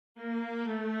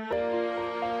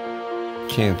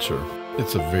Cancer.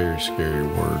 It's a very scary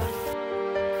word.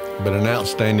 But an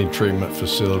outstanding treatment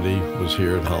facility was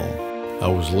here at home. I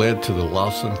was led to the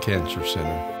Lawson Cancer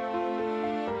Center.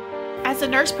 As a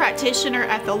nurse practitioner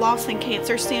at the Lawson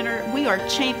Cancer Center, we are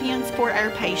champions for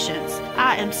our patients.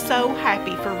 I am so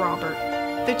happy for Robert.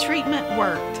 The treatment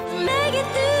worked. Make it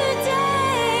through the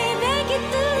day, make it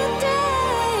through the day.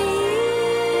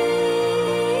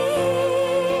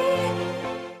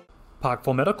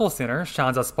 Pikeville Medical Center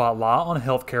shines a spotlight on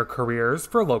healthcare careers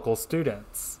for local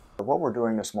students. What we're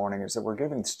doing this morning is that we're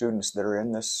giving students that are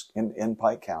in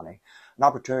Pike County an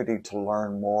opportunity to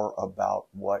learn more about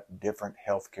what different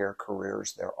healthcare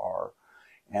careers there are.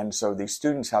 And so these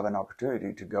students have an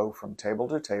opportunity to go from table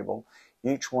to table.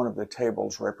 Each one of the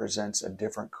tables represents a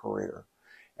different career.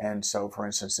 And so, for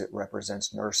instance, it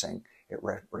represents nursing, it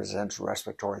represents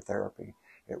respiratory therapy,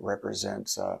 it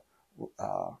represents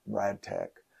rad tech.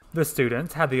 The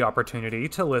students had the opportunity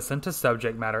to listen to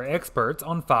subject matter experts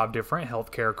on 5 different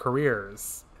healthcare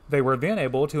careers. They were then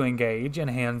able to engage in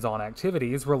hands-on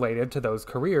activities related to those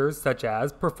careers, such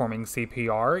as performing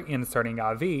CPR, inserting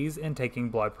IVs, and taking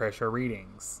blood pressure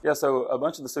readings. Yeah, so a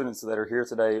bunch of the students that are here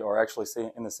today are actually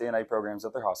in the CNA programs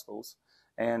at their hospitals.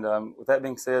 And with that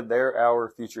being said, they're our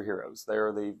future heroes. They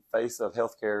are the face of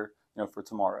healthcare, for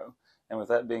tomorrow. And with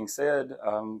that being said,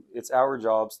 it's our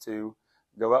jobs to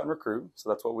go out and recruit. So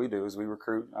that's what we do, is we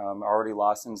recruit already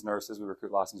licensed nurses, we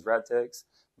recruit licensed rad techs.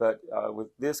 But with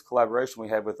this collaboration we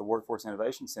have with the Workforce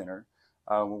Innovation Center,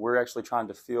 we're actually trying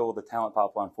to fill the talent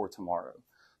pipeline for tomorrow.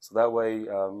 So that way,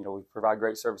 we provide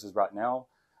great services right now,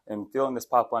 and filling this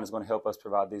pipeline is going to help us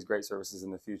provide these great services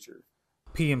in the future.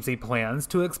 PMC plans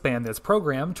to expand this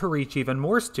program to reach even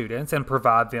more students and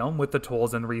provide them with the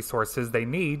tools and resources they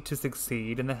need to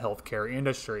succeed in the healthcare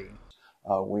industry.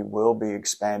 We will be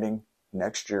expanding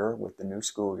next year with the new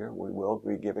school year. We will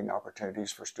be giving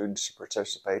opportunities for students to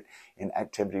participate in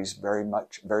activities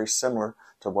very similar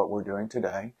to what we're doing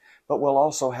today, but we'll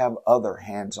also have other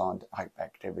hands-on type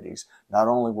activities. Not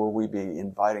only will we be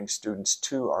inviting students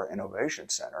to our Innovation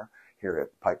Center here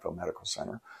at Pikeville Medical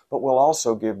Center, but we'll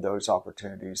also give those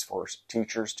opportunities for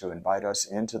teachers to invite us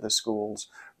into the schools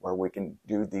where we can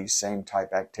do these same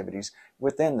type activities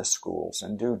within the schools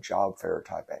and do job fair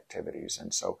type activities.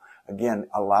 And so again,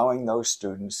 allowing those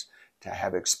students to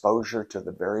have exposure to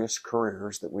the various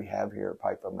careers that we have here at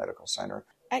Pikeville Medical Center.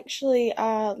 Actually,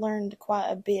 I learned quite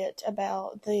a bit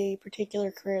about the particular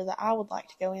career that I would like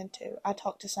to go into. I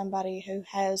talked to somebody who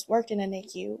has worked in a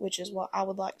NICU, which is what I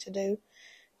would like to do.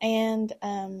 And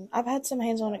I've had some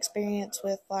hands-on experience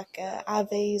with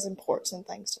IVs and ports and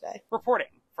things today. Reporting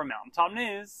from Mountaintop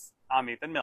News, I'm Ethan Miller.